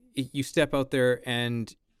you step out there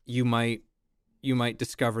and you might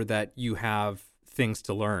discover that you have things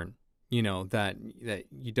to learn, that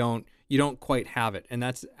you don't quite have it, and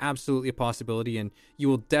that's absolutely a possibility. And you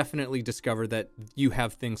will definitely discover that you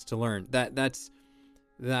have things to learn.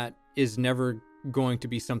 That is never going to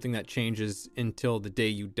be something that changes until the day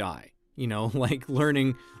you die. Like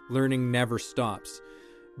learning never stops.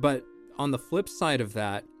 But on the flip side of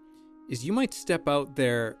that is you might step out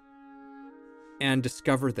there and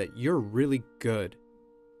discover that you're really good.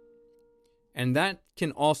 And that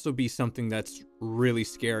can also be something that's really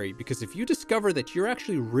scary, because if you discover that you're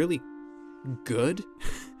actually really good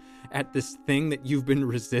at this thing that you've been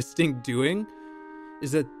resisting doing,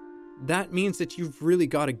 that means that you've really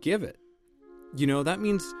got to give it. That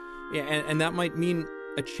means, and that might mean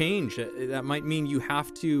a change. That might mean you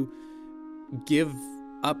have to give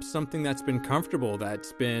up something that's been comfortable,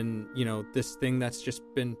 that's been, this thing that's just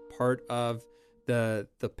been part of the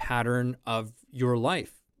pattern of your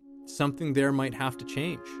life. Something there might have to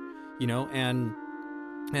change,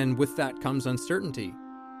 and with that comes uncertainty.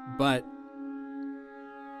 But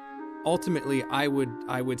ultimately, I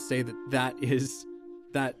would say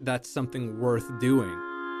that's something worth doing,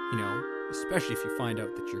 especially if you find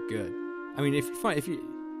out that you're good. I mean, if you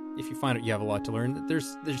find out you have a lot to learn,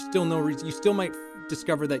 there's still no reason. You still might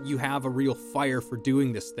discover that you have a real fire for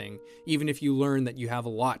doing this thing, even if you learn that you have a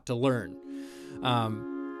lot to learn.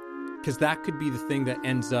 Because that could be the thing that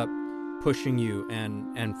ends up pushing you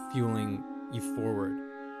and fueling you forward.